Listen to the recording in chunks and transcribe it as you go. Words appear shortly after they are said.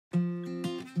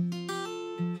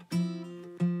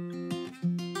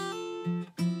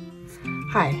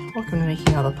Hi, welcome to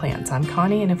Making All the Plans. I'm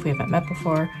Connie, and if we haven't met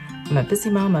before, I'm a busy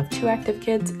mom of 2 active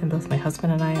kids, and both my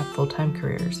husband and I have full-time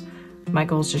careers. My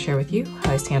goal is to share with you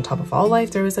how I stay on top of all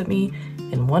life throws at me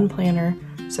in one planner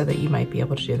so that you might be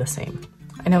able to do the same.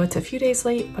 I know it's a few days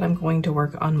late, but I'm going to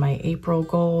work on my April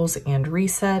goals and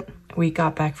reset. We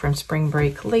got back from spring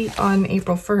break late on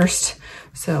April 1st,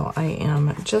 so I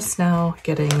am just now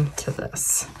getting to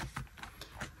this.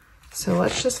 So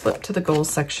let's just flip to the goals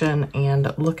section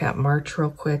and look at March real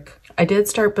quick. I did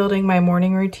start building my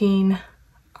morning routine.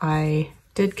 I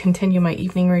did continue my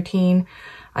evening routine.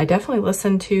 I definitely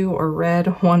listened to or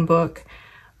read one book.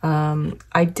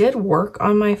 I did work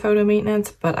on my photo maintenance,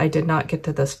 but I did not get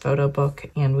to this photo book,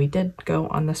 and we did go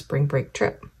on the spring break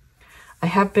trip. I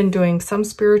have been doing some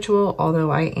spiritual,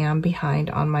 although I am behind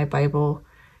on my Bible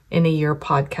in a Year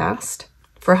podcast.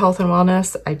 For health and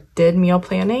wellness, I did meal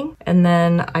planning, and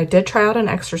then I did try out an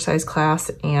exercise class,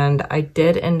 and I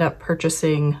did end up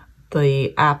purchasing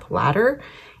the app Ladder,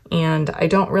 and I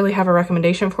don't really have a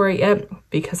recommendation for it yet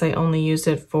because I only used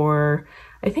it for,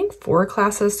 I think, 4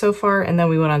 classes so far, and then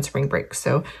we went on spring break.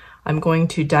 So I'm going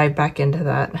to dive back into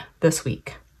that this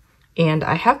week. And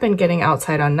I have been getting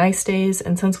outside on nice days,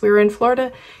 and since we were in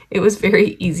Florida, it was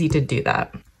very easy to do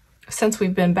that. Since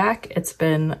we've been back, it's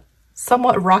been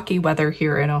somewhat rocky weather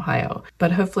here in Ohio,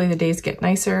 but hopefully the days get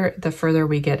nicer the further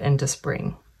we get into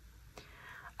spring.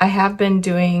 I have been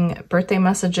doing birthday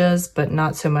messages, but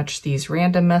not so much these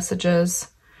random messages.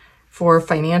 For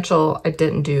financial, I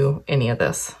didn't do any of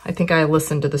this. I think I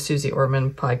listened to the Susie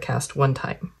Orman podcast one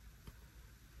time.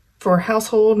 For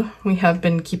household, we have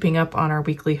been keeping up on our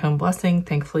weekly home blessing.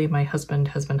 Thankfully, my husband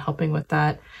has been helping with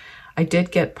that. I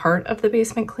did get part of the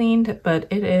basement cleaned, but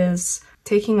it is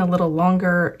taking a little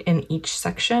longer in each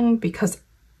section because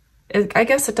I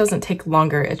guess it doesn't take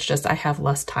longer. It's just I have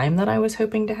less time than I was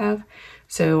hoping to have.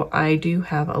 So I do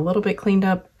have a little bit cleaned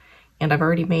up, and I've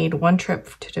already made 1 trip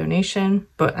to donation,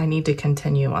 but I need to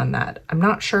continue on that. I'm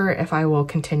not sure if I will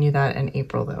continue that in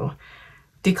April though.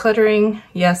 Decluttering,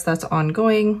 yes, that's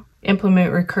ongoing.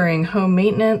 Implement recurring home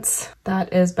maintenance.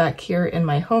 That is back here in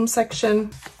my home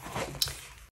section.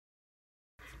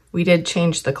 We did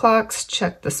change the clocks,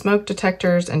 check the smoke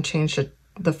detectors, and change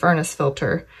the furnace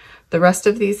filter. The rest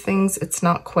of these things, it's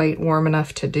not quite warm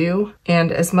enough to do.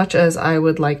 And as much as I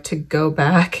would like to go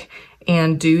back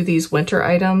and do these winter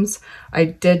items, I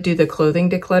did do the clothing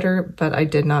declutter, but I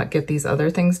did not get these other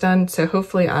things done. So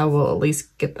hopefully I will at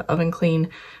least get the oven clean,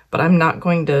 but I'm not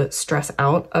going to stress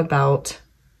out about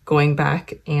going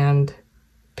back and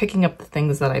picking up the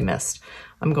things that I missed.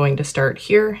 I'm going to start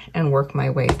here and work my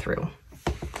way through.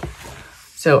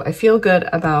 So I feel good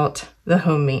about the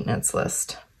home maintenance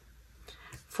list.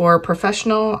 For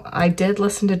professional, I did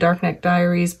listen to Darknet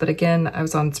Diaries, but again, I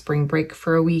was on spring break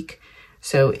for a week.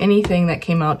 So anything that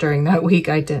came out during that week,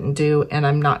 I didn't do, and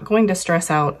I'm not going to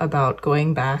stress out about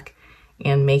going back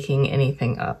and making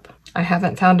anything up. I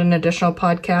haven't found an additional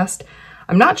podcast.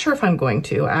 I'm not sure if I'm going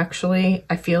to, actually.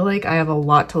 I feel like I have a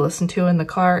lot to listen to in the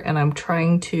car, and I'm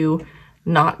trying to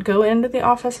not go into the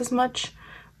office as much,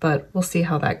 but we'll see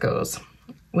how that goes.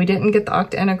 We didn't get the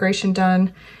Okta integration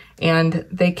done, and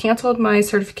they canceled my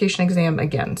certification exam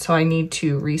again, so I need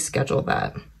to reschedule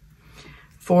that.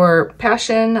 For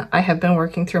Passion, I have been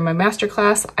working through my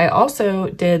masterclass. I also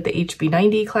did the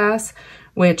HB90 class,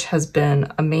 which has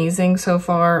been amazing so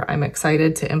far. I'm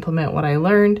excited to implement what I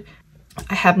learned.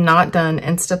 I have not done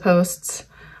Insta posts.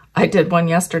 I did one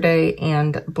yesterday,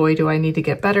 and boy, do I need to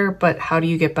get better, but how do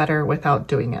you get better without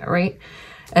doing it, right?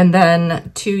 And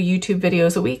then 2 YouTube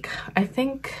videos a week. I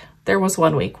think there was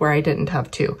 1 week where I didn't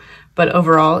have 2, but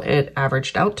overall it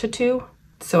averaged out to 2.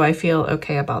 So I feel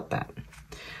okay about that.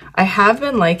 I have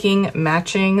been liking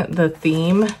matching the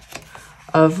theme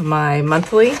of my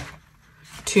monthly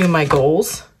to my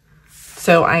goals.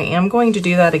 So I am going to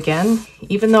do that again.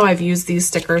 Even though I've used these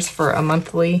stickers for a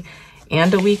monthly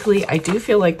and a weekly, I do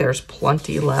feel like there's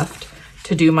plenty left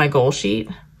to do my goal sheet.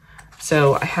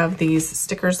 So I have these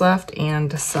stickers left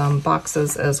and some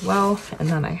boxes as well. And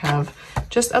then I have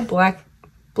just a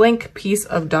blank piece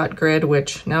of dot grid,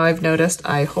 which now I've noticed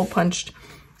I hole punched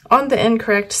on the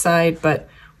incorrect side, but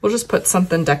we'll just put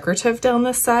something decorative down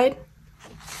this side.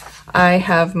 I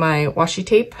have my washi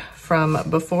tape from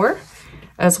before,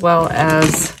 as well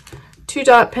as 2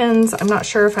 dot pins. I'm not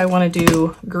sure if I want to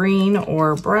do green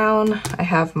or brown. I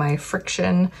have my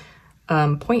Friction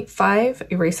 0.5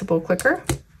 erasable clicker.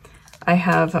 I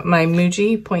have my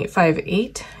Muji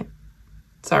 0.58,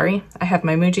 I have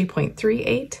my Muji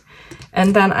 0.38,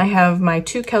 and then I have my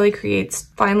 2 Kelly Creates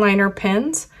fine liner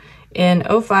pins in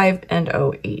 05 and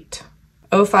 08.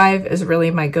 05 is really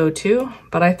my go-to,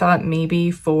 but I thought maybe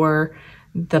for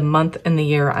the month and the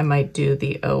year, I might do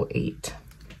the 08.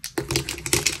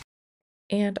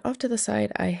 And off to the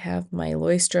side, I have my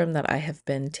Leuchtturm that I have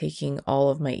been taking all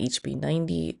of my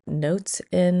HB90 notes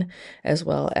in, as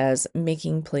well as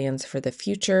making plans for the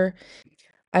future.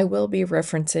 I will be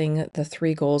referencing the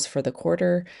 3 goals for the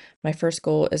quarter. My first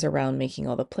goal is around making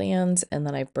all the plans, and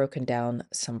then I've broken down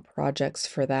some projects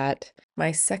for that.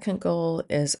 My second goal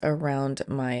is around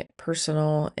my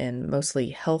personal and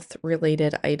mostly health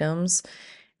related items,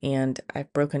 and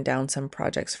I've broken down some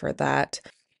projects for that.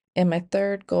 And my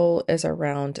third goal is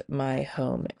around my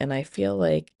home. And I feel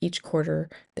like each quarter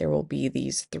there will be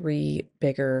these 3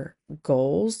 bigger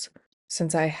goals.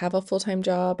 Since I have a full-time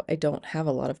job, I don't have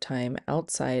a lot of time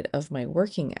outside of my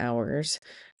working hours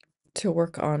to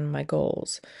work on my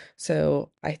goals.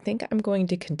 So I think I'm going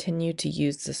to continue to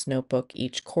use this notebook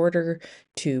each quarter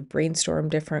to brainstorm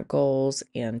different goals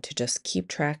and to just keep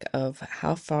track of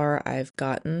how far I've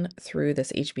gotten through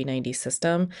this HB90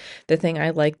 system. The thing I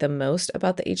like the most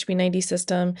about the HB90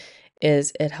 system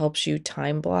is it helps you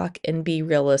time block and be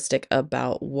realistic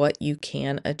about what you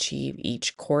can achieve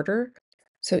each quarter.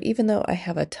 So even though I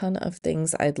have a ton of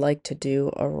things I'd like to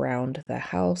do around the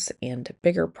house and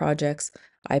bigger projects,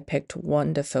 I picked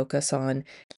one to focus on.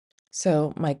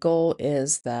 So my goal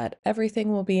is that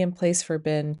everything will be in place for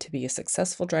Ben to be a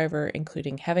successful driver,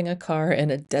 including having a car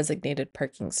and a designated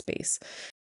parking space.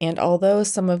 And although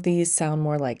some of these sound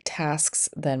more like tasks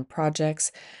than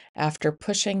projects, after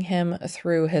pushing him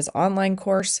through his online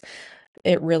course,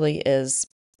 it really is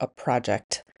a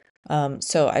project.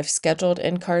 So I've scheduled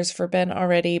in-cars for Ben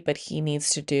already, but he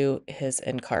needs to do his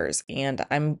in-cars. And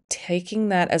I'm taking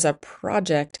that as a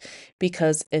project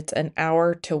because it's an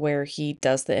hour to where he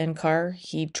does the in-car.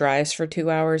 He drives for 2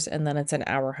 hours and then it's an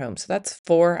hour home. So that's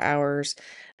 4 hours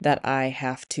that I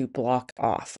have to block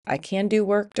off. I can do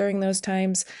work during those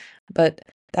times, but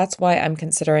that's why I'm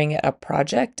considering it a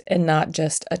project and not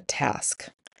just a task.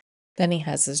 Then he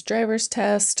has his driver's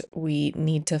test. We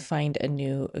need to find a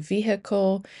new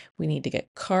vehicle. We need to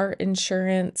get car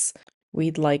insurance.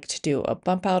 We'd like to do a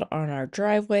bump out on our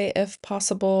driveway if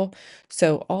possible.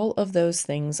 So all of those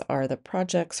things are the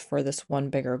projects for this one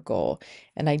bigger goal.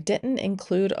 And I didn't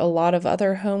include a lot of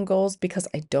other home goals because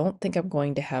I don't think I'm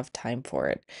going to have time for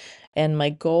it. And my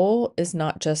goal is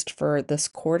not just for this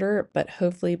quarter, but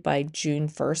hopefully by June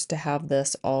 1st to have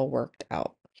this all worked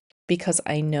out, because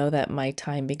I know that my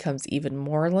time becomes even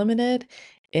more limited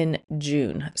in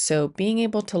June. So being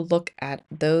able to look at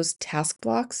those task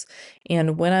blocks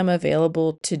and when I'm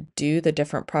available to do the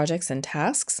different projects and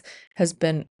tasks has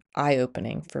been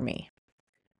eye-opening for me.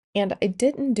 And I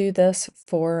didn't do this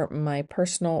for my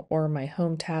personal or my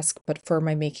home task, but for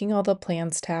my making all the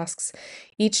plans tasks.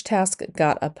 Each task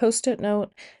got a post-it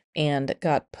note and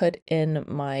got put in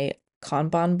my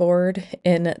Kanban board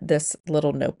in this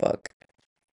little notebook.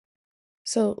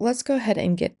 So let's go ahead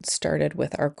and get started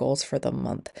with our goals for the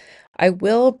month. I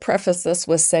will preface this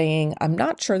with saying I'm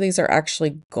not sure these are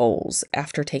actually goals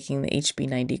after taking the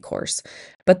HB90 course,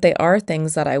 but they are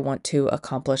things that I want to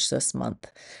accomplish this month.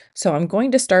 So I'm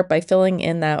going to start by filling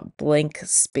in that blank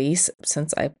space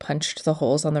since I punched the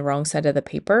holes on the wrong side of the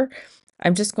paper.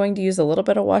 I'm just going to use a little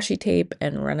bit of washi tape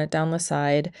and run it down the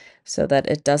side so that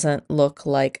it doesn't look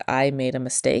like I made a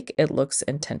mistake. It looks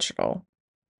intentional.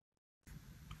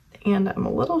 And I'm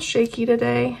a little shaky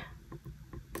today.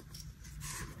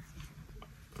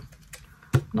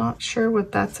 Not sure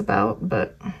what that's about,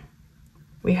 but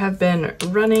we have been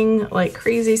running like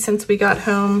crazy since we got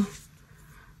home.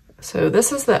 So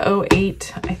this is the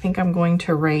 08. I think I'm going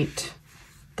to write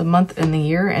the month and the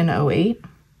year in 08.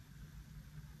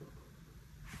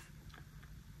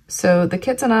 So the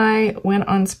kids and I went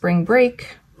on spring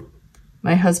break.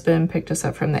 My husband picked us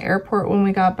up from the airport when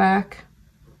we got back.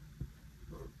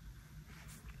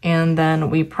 And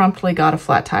then we promptly got a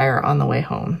flat tire on the way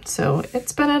home. So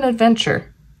it's been an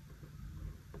adventure.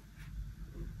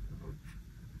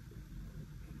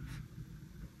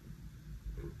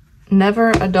 Never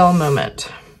a dull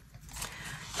moment.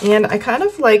 And I kind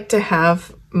of like to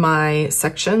have my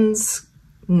sections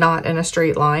not in a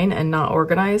straight line and not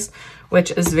organized,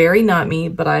 which is very not me,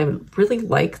 but I really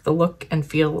like the look and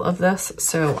feel of this.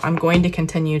 So I'm going to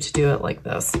continue to do it like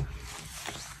this.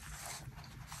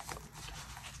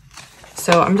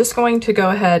 So I'm just going to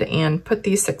go ahead and put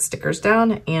these 6 stickers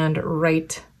down and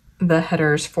write the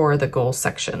headers for the goal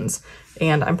sections.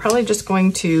 And I'm probably just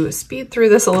going to speed through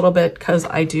this a little bit because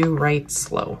I do write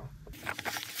slow.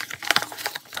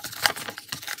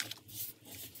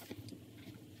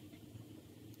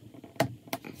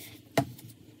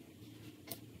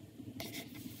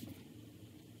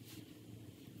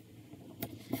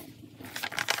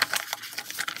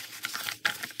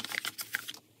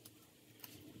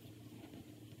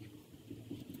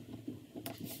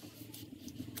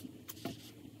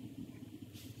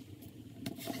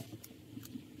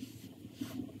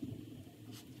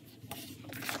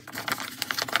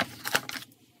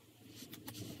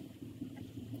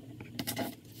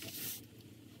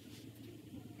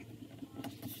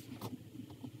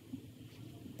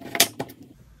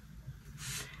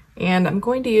 And I'm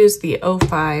going to use the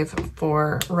 05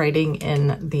 for writing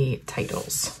in the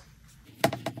titles.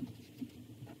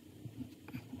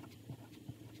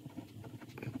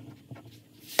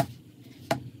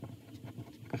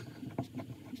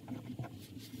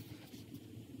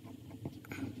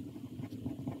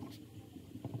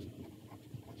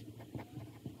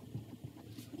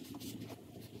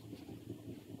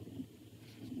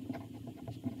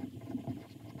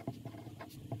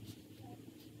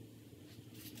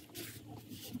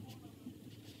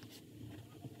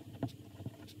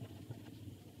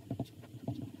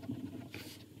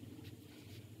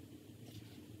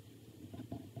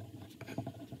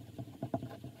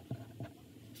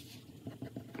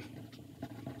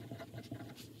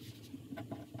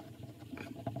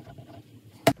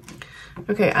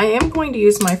 Okay, I am going to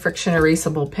use my friction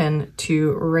erasable pen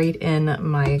to write in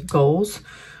my goals.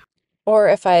 Or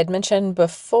if I had mentioned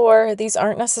before, these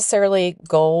aren't necessarily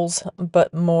goals,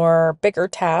 but more bigger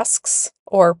tasks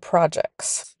or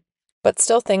projects, but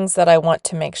still things that I want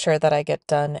to make sure that I get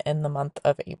done in the month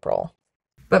of April.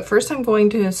 But first I'm going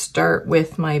to start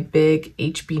with my big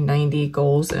HB90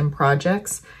 goals and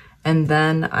projects, and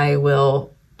then I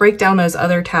will break down those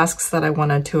other tasks that I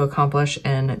wanted to accomplish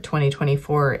in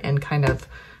 2024 and kind of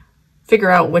figure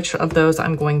out which of those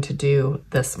I'm going to do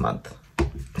this month.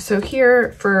 So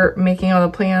here for making all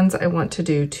the plans, I want to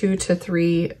do 2 to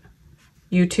 3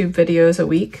 YouTube videos a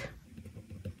week.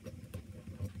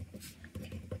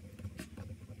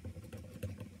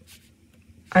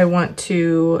 I want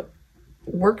to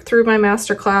work through my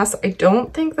masterclass. I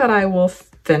don't think that I will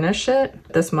finish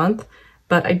it this month,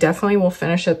 but I definitely will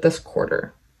finish it this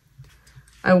quarter.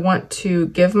 I want to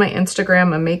give my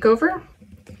Instagram a makeover.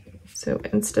 So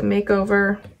Insta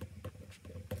makeover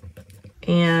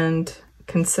and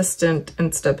consistent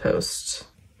Insta posts.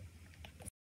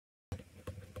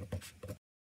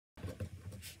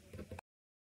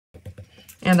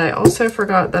 And I also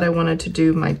forgot that I wanted to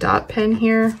do my dot pen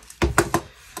here.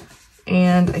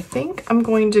 And I think I'm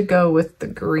going to go with the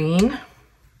green.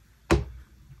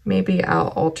 Maybe I'll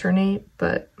alternate,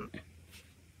 but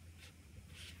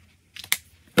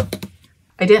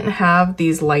I didn't have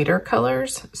these lighter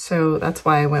colors, so that's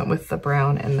why I went with the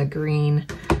brown and the green.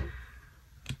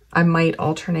 I might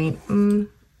alternate, I'm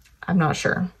not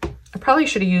sure. I probably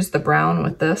should have used the brown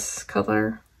with this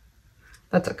color.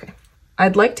 That's okay.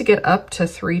 I'd like to get up to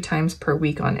 3 times per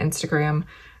week on Instagram,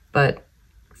 but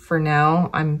for now,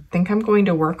 I think I'm going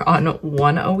to work on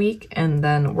 1 a week and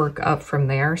then work up from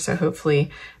there. So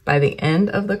hopefully by the end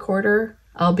of the quarter,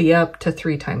 I'll be up to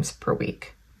 3 times per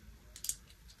week.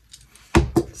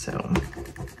 So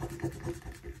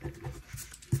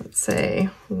let's say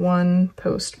 1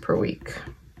 post per week.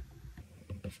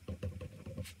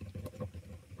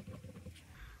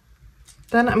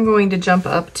 Then I'm going to jump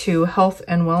up to health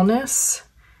and wellness,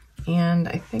 and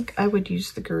I think I would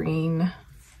use the green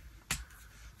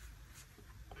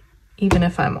even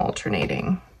if I'm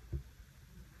alternating.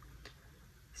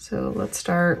 So let's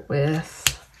start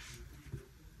with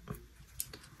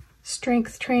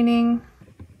strength training.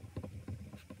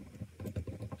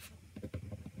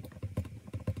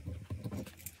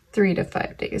 Three to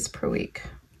 5 days per week.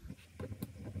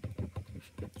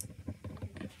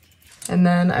 And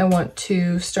then I want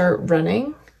to start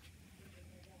running,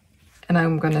 and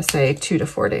I'm going to say 2 to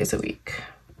 4 days a week.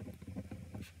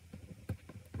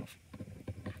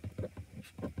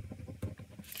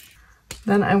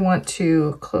 Then I want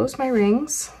to close my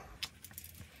rings,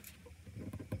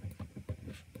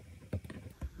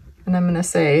 and I'm going to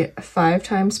say 5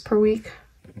 times per week.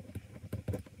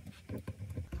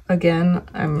 Again,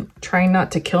 I'm trying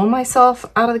not to kill myself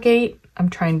out of the gate. I'm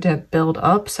trying to build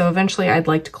up. So eventually I'd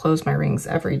like to close my rings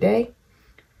every day.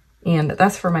 And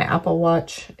that's for my Apple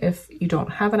Watch. If you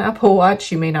don't have an Apple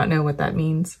Watch, you may not know what that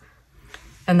means.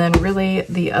 And then really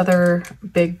the other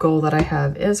big goal that I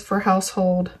have is for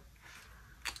household.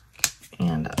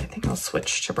 And I think I'll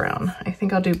switch to brown. I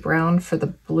think I'll do brown for the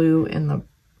blue and the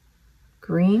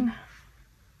green.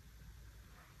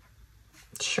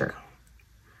 Sure.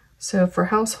 So for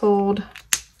household,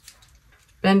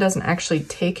 Ben doesn't actually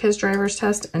take his driver's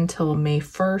test until May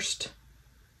 1st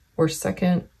or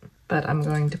 2nd, but I'm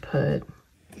going to put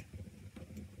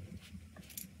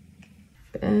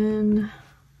Ben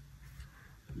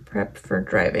prep for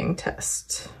driving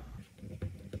test.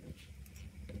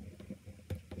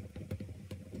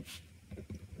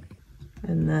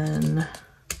 And then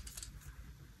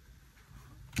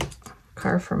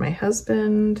car for my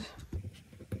husband.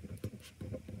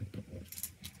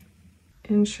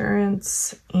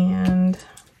 Insurance and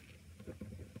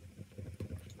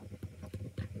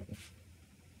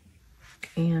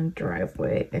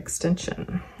driveway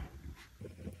extension.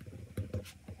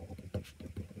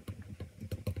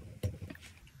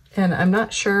 And I'm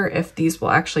not sure if these will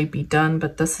actually be done,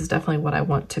 but this is definitely what I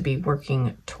want to be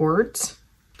working towards.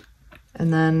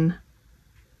 And then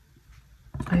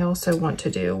I also want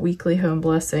to do weekly home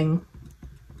blessing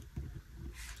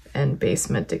and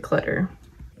basement declutter.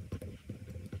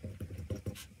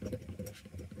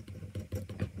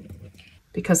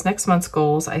 Because next month's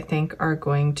goals, I think, are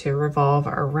going to revolve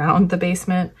around the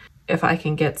basement. If I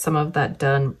can get some of that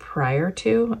done prior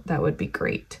to, that would be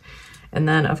great. And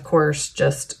then, of course,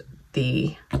 just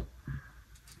the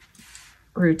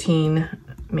routine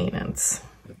maintenance.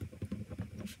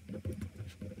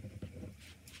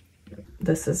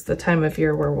 This is the time of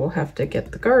year where we'll have to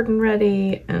get the garden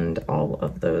ready and all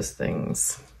of those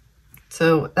things.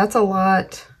 So that's a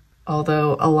lot,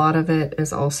 although a lot of it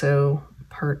is also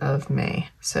part of May.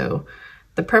 So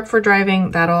the prep for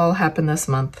driving, that all happened this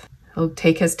month. He'll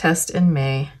take his test in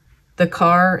May. The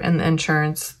car and the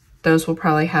insurance, those will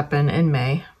probably happen in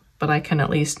May, but I can at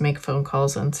least make phone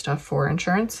calls and stuff for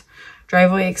insurance.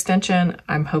 Driveway extension,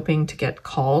 I'm hoping to get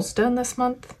calls done this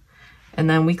month. And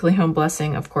then weekly home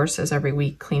blessing, of course, is every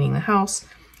week cleaning the house.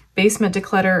 Basement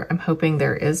declutter, I'm hoping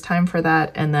there is time for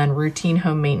that. And then routine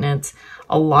home maintenance,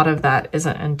 a lot of that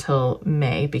isn't until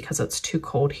May because it's too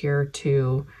cold here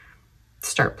to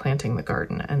start planting the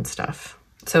garden and stuff.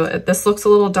 So this looks a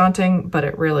little daunting, but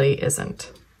it really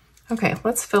isn't. Okay,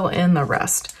 let's fill in the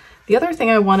rest. The other thing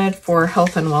I wanted for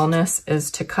health and wellness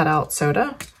is to cut out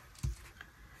soda.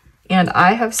 And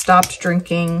I have stopped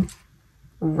drinking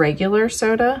regular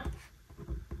soda.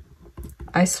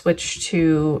 I switched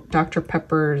to Dr.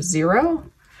 Pepper Zero,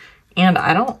 and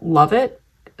I don't love it,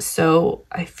 so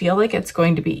I feel like it's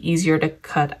going to be easier to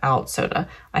cut out soda.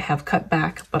 I have cut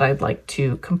back, but I'd like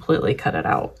to completely cut it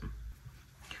out.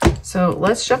 So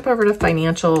let's jump over to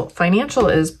financial. Financial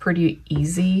is pretty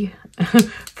easy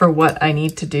for what I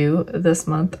need to do this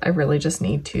month. I really just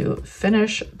need to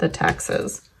finish the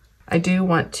taxes. I do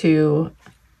want to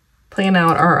plan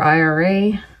out our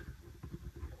IRA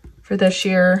for this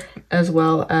year, as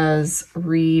well as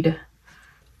read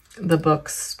the book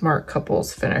Smart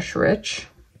Couples Finish Rich.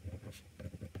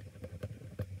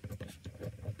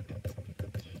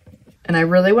 And I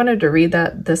really wanted to read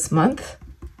that this month,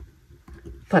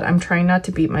 but I'm trying not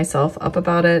to beat myself up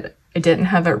about it. I didn't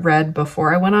have it read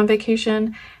before I went on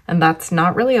vacation, and that's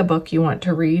not really a book you want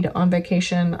to read on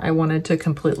vacation. I wanted to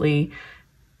completely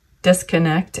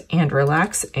disconnect and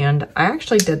relax, and I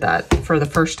actually did that for the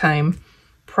first time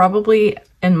probably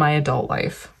in my adult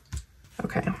life.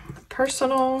 Okay,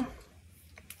 personal.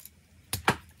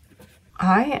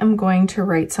 I am going to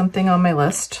write something on my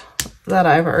list that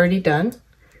I've already done,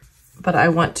 but I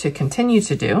want to continue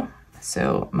to do.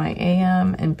 So my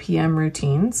AM and PM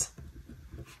routines.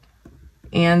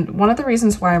 And one of the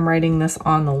reasons why I'm writing this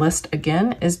on the list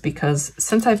again is because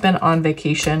since I've been on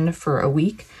vacation for a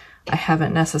week, I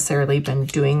haven't necessarily been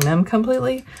doing them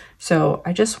completely. So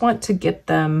I just want to get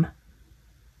them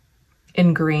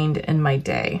ingrained in my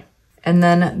day. And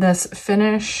then this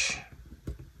finish,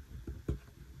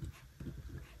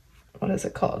 what is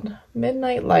it called?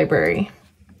 Midnight Library.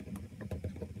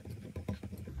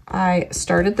 I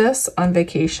started this on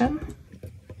vacation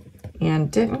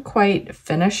and didn't quite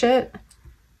finish it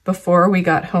before we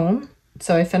got home.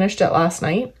 So I finished it last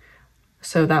night.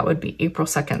 So that would be April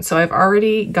 2nd. So I've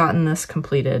already gotten this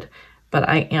completed, but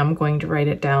I am going to write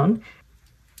it down.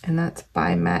 And that's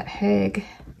by Matt Haig.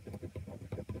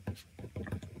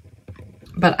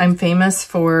 But I'm famous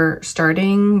for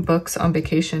starting books on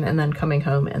vacation and then coming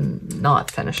home and not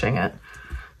finishing it.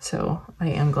 So I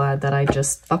am glad that I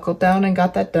just buckled down and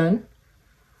got that done.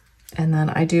 And then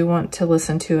I do want to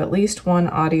listen to at least one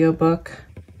audiobook.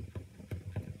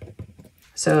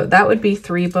 So that would be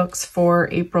 3 books for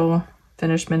April.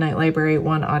 Finish Midnight Library,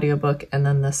 1 audiobook, and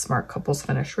then the Smart Couples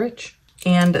Finish Rich.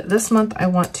 And this month I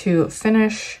want to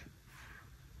finish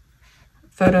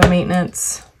photo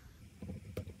maintenance.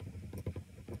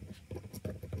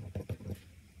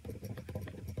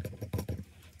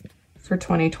 For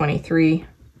 2023.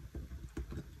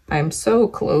 I'm so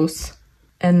close.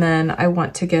 And then I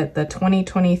want to get the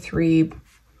 2023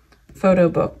 photo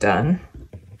book done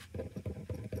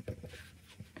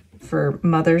for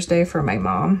Mother's Day for my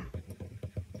mom.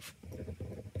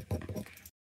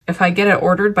 If I get it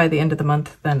ordered by the end of the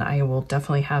month, then I will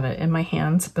definitely have it in my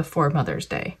hands before Mother's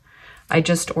Day. I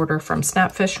just order from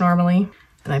Snapfish normally,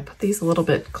 and I put these a little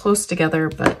bit close together,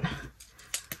 but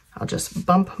I'll just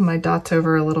bump my dots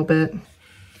over a little bit.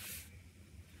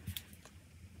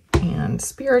 And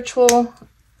spiritual,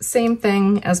 same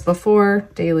thing as before,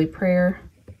 daily prayer.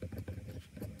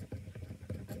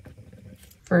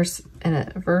 Verse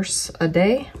a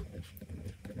day,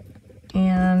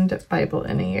 and Bible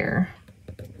in a year.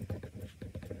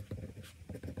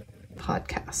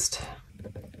 podcast.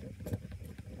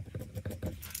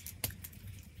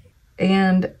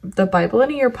 And the Bible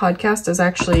in a Year podcast is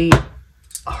actually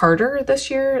harder this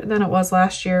year than it was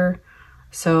last year.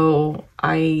 So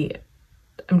I'm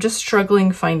just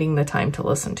struggling finding the time to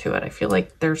listen to it. I feel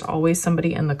like there's always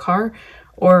somebody in the car,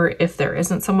 or if there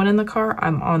isn't someone in the car,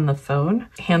 I'm on the phone,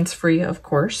 hands-free, of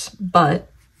course,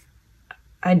 but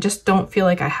I just don't feel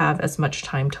like I have as much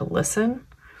time to listen.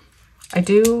 I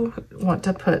do want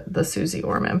to put the Susie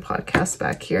Orman podcast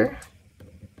back here.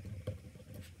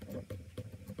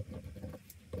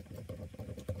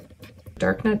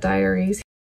 Darknet Diaries.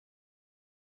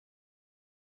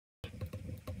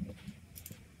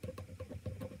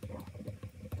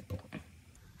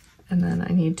 And then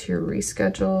I need to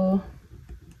reschedule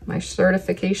my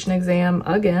certification exam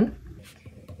again.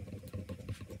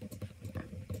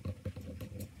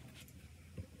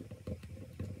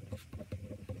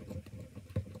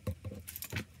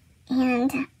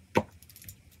 And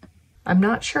I'm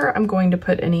not sure I'm going to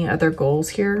put any other goals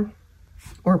here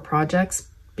or projects,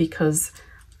 because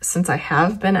since I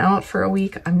have been out for a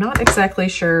week, I'm not exactly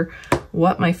sure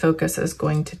what my focus is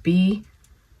going to be.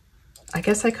 I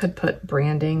guess I could put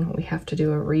branding. We have to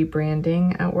do a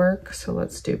rebranding at work, so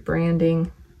let's do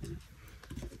branding.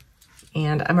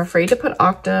 And I'm afraid to put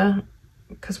Okta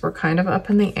because we're kind of up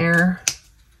in the air.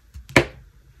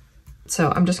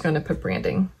 So I'm just going to put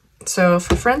branding. So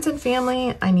for friends and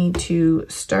family, I need to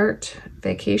start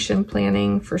vacation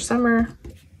planning for summer.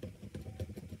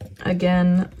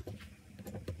 Again,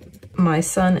 my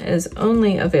son is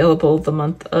only available the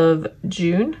month of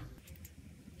June.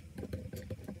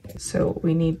 So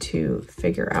we need to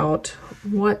figure out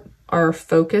what our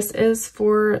focus is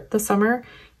for the summer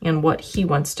and what he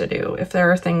wants to do. If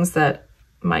there are things that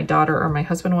my daughter or my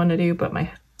husband want to do, but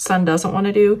my son doesn't want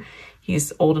to do,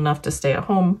 he's old enough to stay at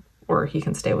home, or he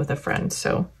can stay with a friend.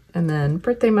 So, and then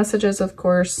birthday messages, of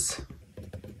course.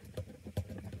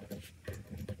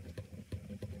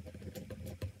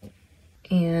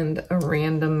 And a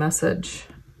random message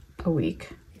a week.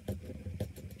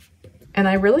 And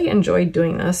I really enjoyed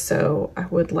doing this, so I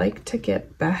would like to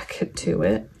get back to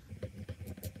it.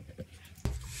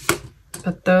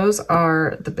 But those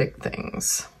are the big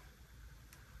things.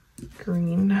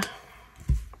 Green.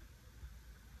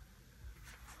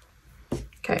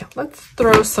 Okay, let's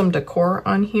throw some decor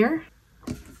on here.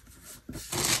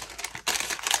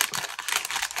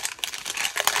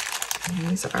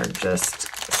 These are just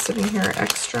sitting here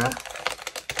extra.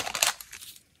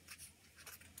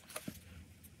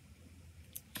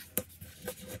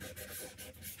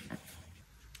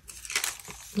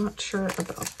 Not sure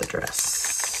about the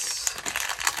dress.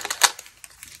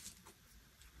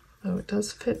 Oh, it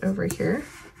does fit over here.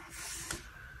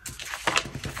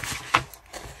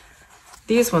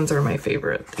 These ones are my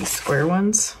favorite, these square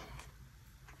ones.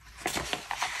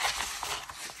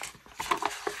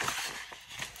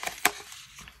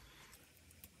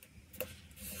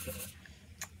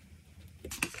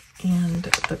 And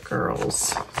the girls,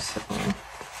 so.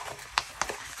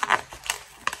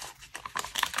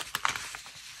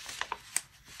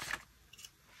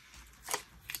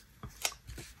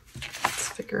 Let's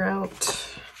figure out,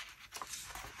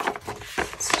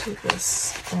 let's do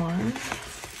this one.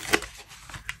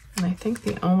 And I think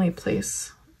the only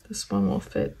place this one will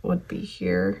fit would be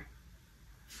here.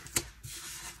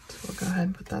 So we'll go ahead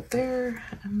and put that there,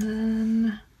 and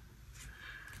then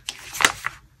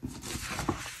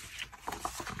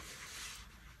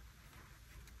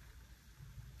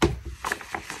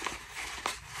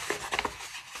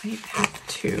I have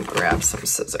to grab some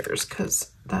scissors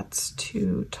because that's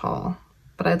too tall.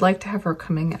 But I'd like to have her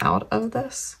coming out of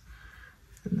this.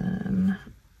 And then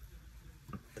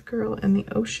the girl in the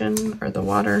ocean or the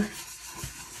water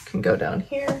can go down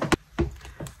here.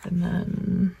 And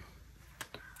then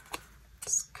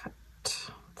let's cut.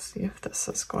 Let's see if this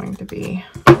is going to be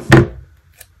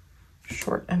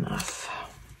short enough.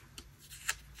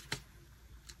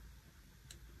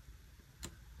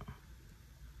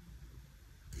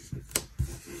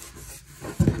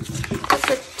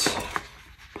 Perfect.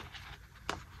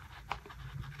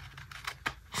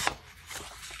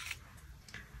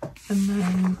 And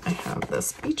then I have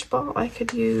this beach ball I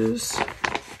could use.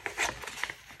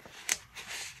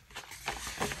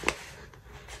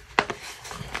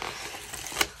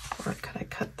 Or could I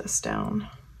cut this down?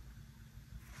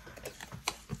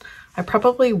 I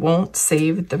probably won't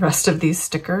save the rest of these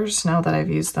stickers now that I've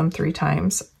used them 3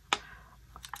 times.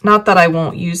 Not that I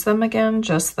won't use them again,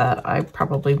 just that I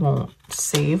probably won't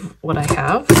save what I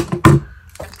have.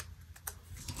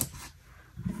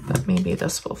 But maybe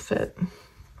this will fit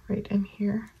right in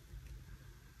here.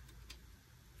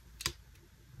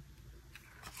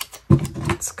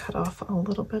 let's cut off a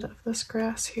little bit of this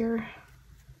grass here.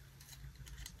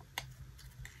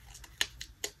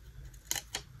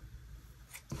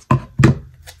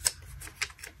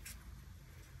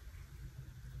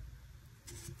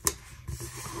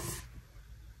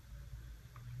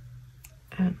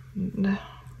 And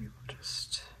we will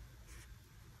just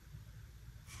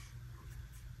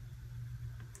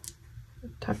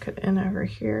tuck it in over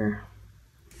here.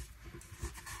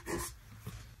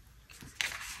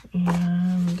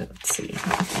 And let's see,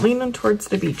 I'm leaning towards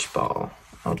the beach ball,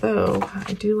 although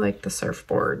I do like the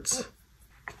surfboards.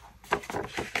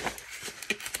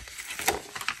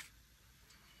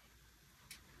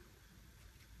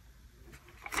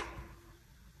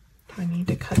 Do I need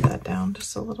to cut that down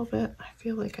just a little bit? I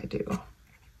feel like I do.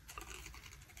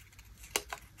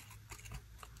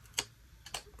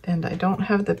 And I don't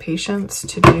have the patience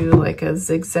to do like a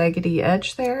zigzaggedy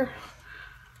edge there.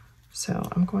 So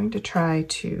I'm going to try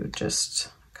to just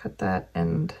cut that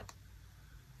and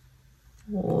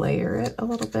layer it a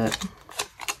little bit.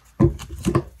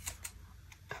 And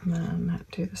then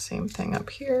do the same thing up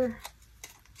here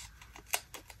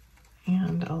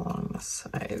and along the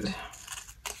side.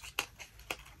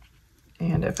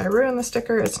 And if I ruin the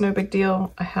sticker, it's no big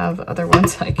deal. I have other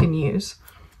ones I can use.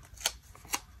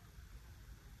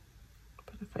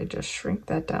 But if I just shrink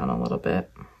that down a little bit.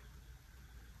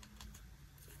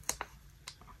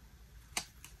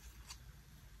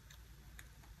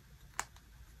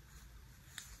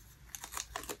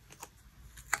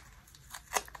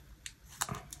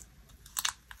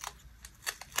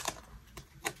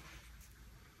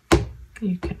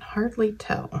 You can hardly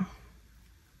tell.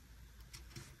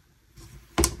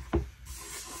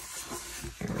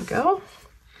 There we go.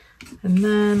 And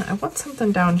then I want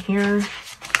something down here.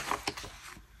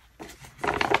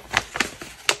 I'm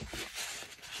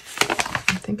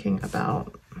thinking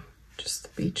about just the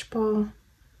beach ball.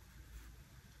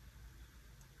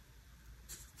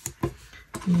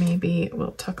 Maybe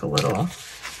we'll tuck a little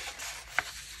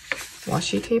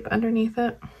washi tape underneath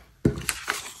it.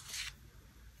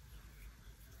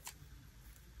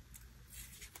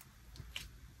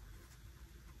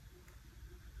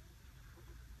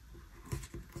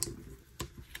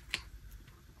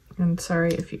 And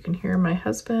sorry if you can hear my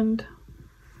husband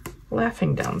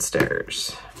laughing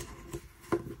downstairs.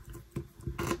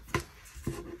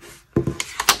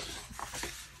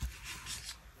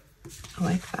 I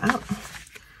like that.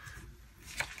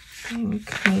 I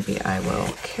think maybe I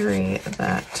will carry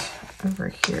that over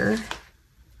here.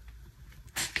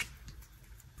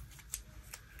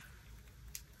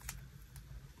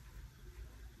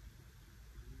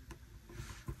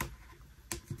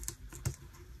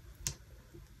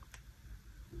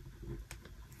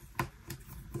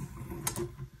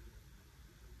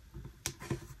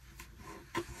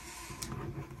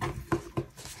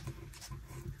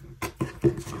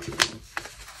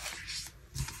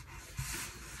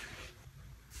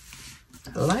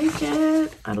 I like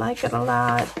it. I like it a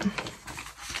lot.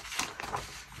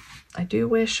 I do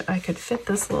wish I could fit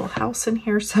this little house in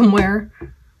here somewhere,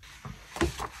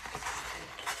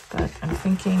 but I'm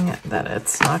thinking that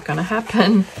it's not going to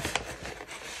happen.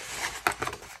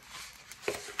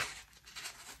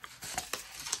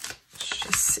 Let's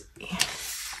just see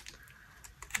if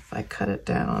I cut it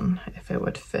down, if it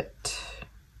would fit.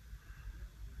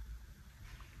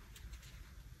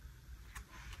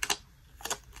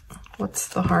 What's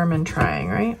the harm in trying,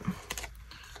 right?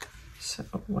 So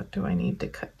what do I need to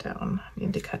cut down? I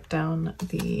need to cut down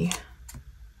the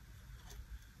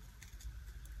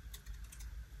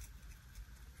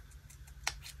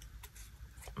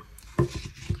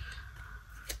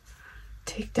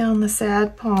take down the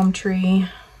sad palm tree.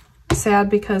 Sad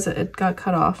because it got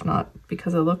cut off, not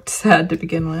because it looked sad to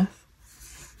begin with.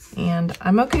 And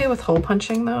I'm okay with hole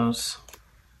punching those.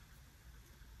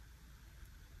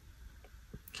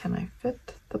 Can I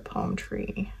fit the palm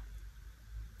tree?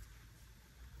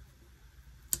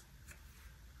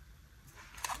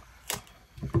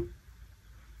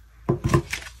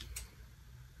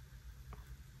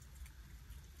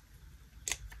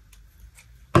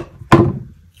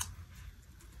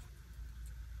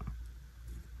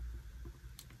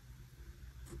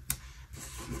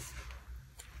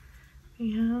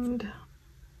 And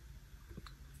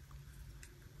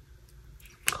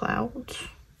clouds.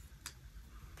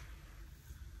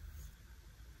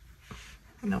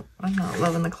 No, I'm not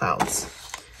loving the clouds.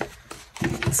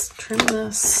 Let's trim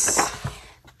this.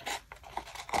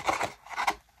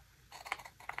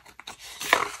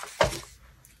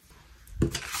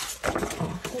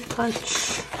 Hole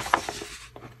punch.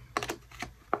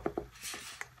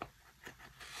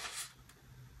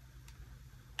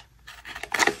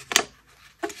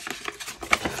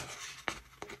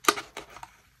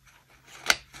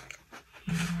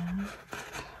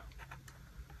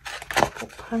 hole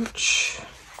punch.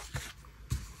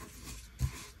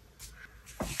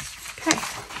 Okay.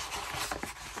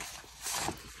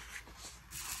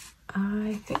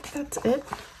 I think that's it.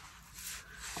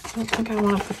 I don't think I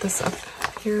want to put this up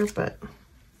here, but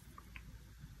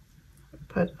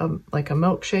put like a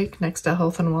milkshake next to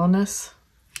health and wellness.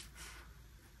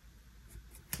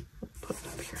 Put it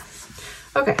up here.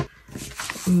 Okay,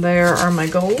 there are my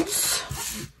goals.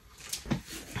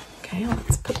 Okay,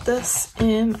 let's put this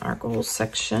in our goals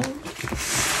section.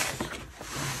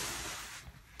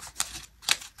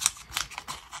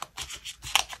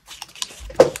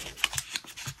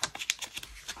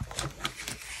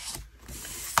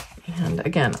 And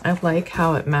again, I like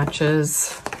how it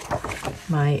matches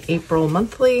my April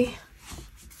monthly,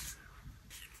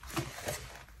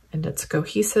 and it's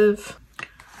cohesive.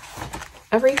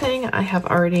 Everything I have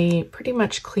already pretty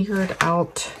much cleared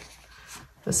out.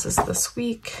 This is this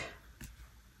week.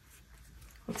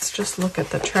 Let's just look at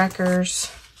the trackers.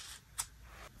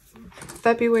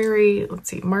 February, let's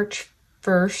see, March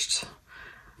 1st,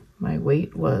 my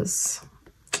weight was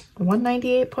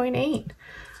 198.8,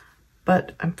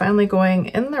 but I'm finally going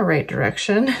in the right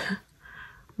direction,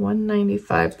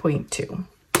 195.2.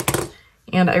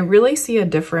 And I really see a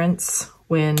difference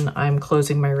when I'm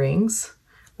closing my rings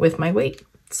with my weight.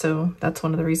 So that's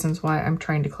one of the reasons why I'm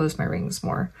trying to close my rings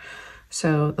more.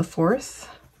 So the 4th,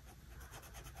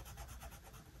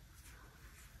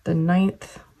 the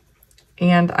 9th,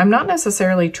 and I'm not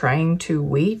necessarily trying to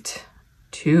wait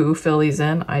to fill these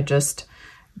in. I just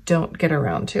don't get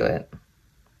around to it.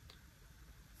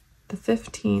 The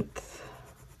 15th,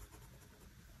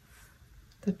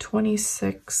 the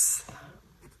 26th,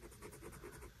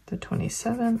 the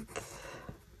 27th,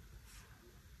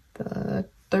 the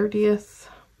 30th,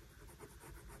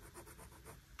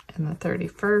 and the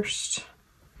 31st.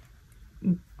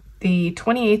 The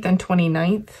 28th and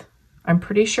 29th, I'm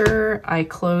pretty sure I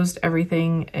closed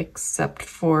everything except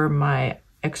for my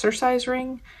exercise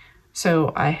ring.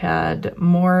 So I had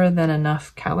more than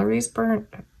enough calories burnt,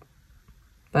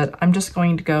 but I'm just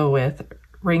going to go with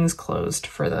rings closed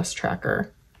for this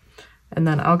tracker. And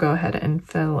then I'll go ahead and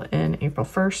fill in April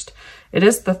 1st. It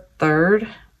is the 3rd,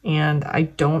 and I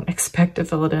don't expect to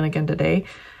fill it in again today.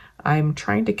 I'm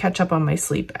trying to catch up on my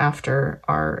sleep after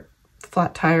our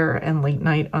flat tire and late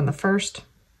night on the 1st,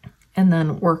 and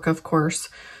then work, of course.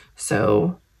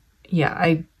 So yeah,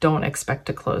 I don't expect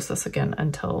to close this again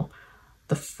until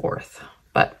the 4th,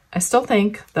 but I still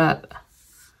think that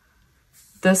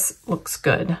this looks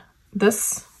good.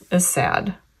 This is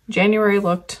sad. January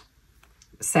looked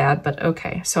sad, but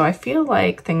okay. So I feel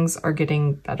like things are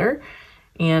getting better.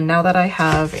 And now that I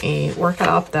have a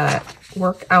workout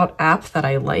app that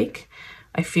I like,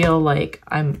 I feel like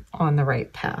I'm on the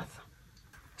right path.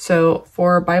 So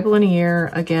for Bible in a Year,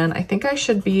 again, I think I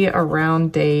should be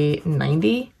around day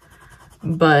 90,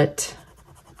 but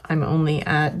I'm only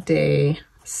at day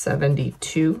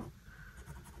 72.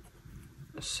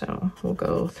 So we'll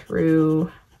go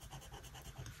through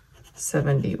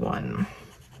 71.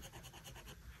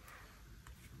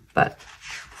 But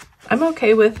I'm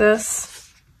okay with this.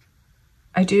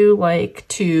 I do like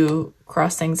to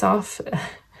cross things off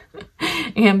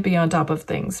and be on top of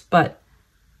things, but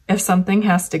if something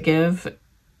has to give,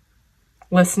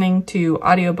 listening to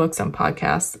audiobooks and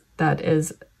podcasts, that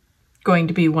is going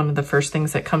to be one of the first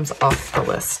things that comes off the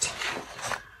list.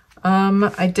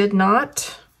 I did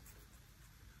not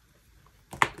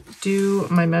do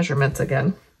my measurements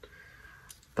again,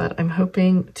 but I'm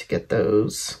hoping to get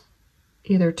those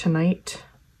either tonight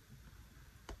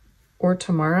or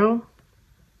tomorrow.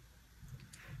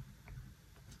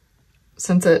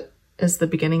 Since it is the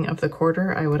beginning of the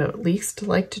quarter, I would at least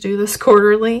like to do this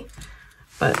quarterly,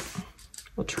 but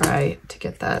we'll try to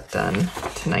get that done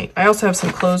tonight. I also have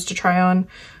some clothes to try on,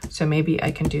 so maybe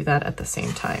I can do that at the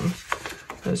same time.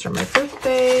 Those are my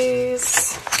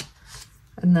birthdays.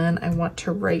 And then I want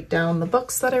to write down the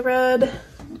books that I read.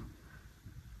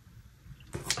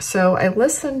 So I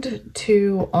listened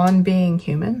to On Being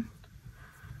Human.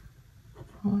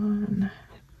 On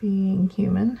Being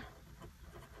Human.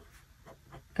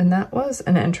 And that was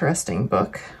an interesting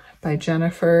book by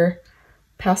Jennifer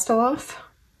Pastiloff.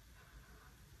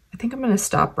 I think I'm going to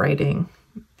stop writing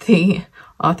the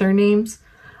author names.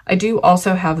 I do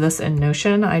also have this in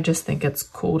Notion. I just think it's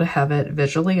cool to have it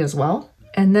visually as well.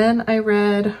 And then I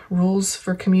read Rules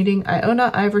for Commuting, Iona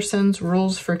Iverson's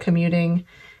Rules for Commuting,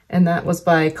 and that was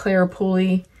by Claire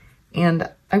Pooley.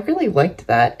 And I really liked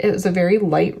that. It was a very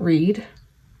light read.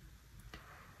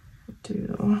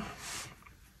 Do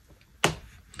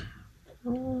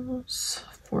Rules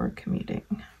for Commuting.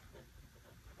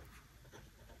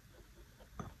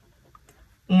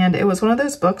 And it was one of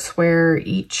those books where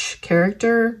each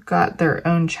character got their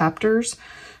own chapters.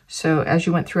 So as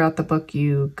you went throughout the book,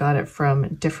 you got it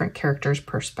from different characters'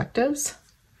 perspectives.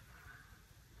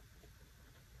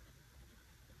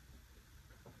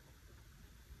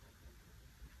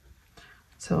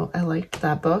 So I liked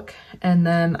that book. And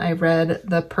then I read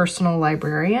The Personal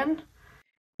Librarian.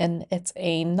 And it's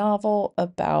a novel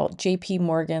about J.P.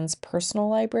 Morgan's personal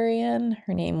librarian.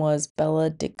 Her name was Bella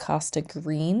DeCosta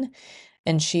Green,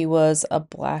 and she was a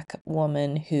Black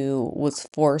woman who was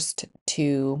forced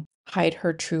to hide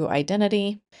her true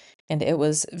identity. And it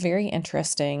was very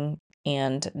interesting.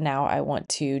 And now I want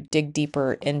to dig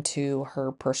deeper into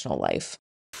her personal life.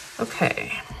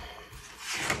 Okay.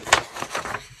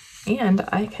 And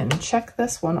I can check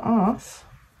this one off.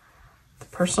 The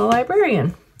Personal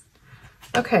Librarian.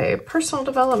 Okay, personal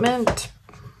development.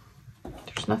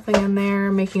 There's nothing in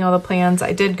there. Making all the plans.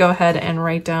 I did go ahead and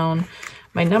write down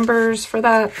my numbers for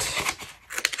that.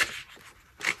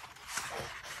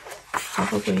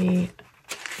 Probably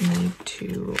need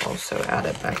to also add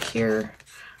it back here.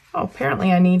 Oh,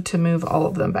 apparently I need to move all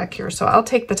of them back here, so I'll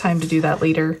take the time to do that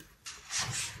later.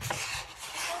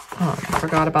 I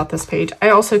forgot about this page. I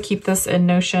also keep this in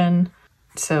Notion,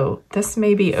 so this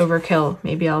may be overkill.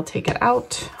 Maybe I'll take it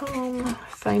out. Home,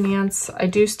 finance. I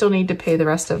do still need to pay the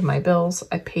rest of my bills.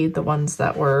 I paid the ones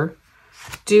that were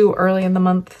due early in the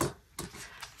month.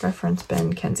 Reference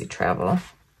bin, Kenzie Travel.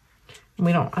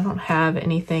 I don't have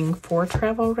anything for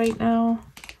travel right now.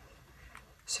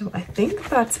 So I think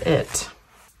that's it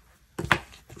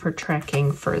for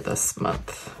tracking for this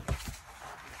month.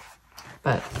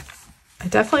 But I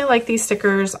definitely like these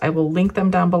stickers. I will link them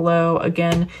down below.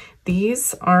 Again,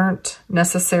 these aren't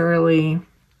necessarily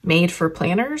made for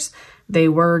planners. They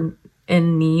were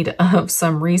in need of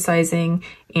some resizing,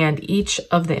 and each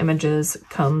of the images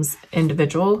comes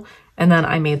individual. And then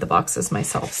I made the boxes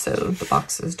myself, so the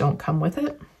boxes don't come with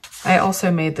it. I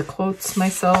also made the quotes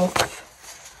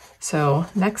myself. So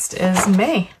next is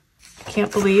May.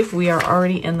 Can't believe we are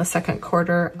already in the second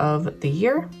quarter of the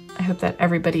year. I hope that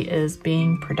everybody is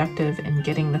being productive and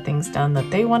getting the things done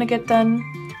that they want to get done.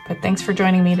 But thanks for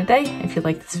joining me today. If you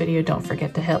like this video, don't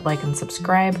forget to hit like and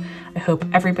subscribe. I hope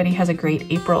everybody has a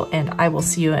great April, and I will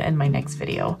see you in my next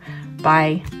video.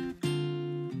 Bye.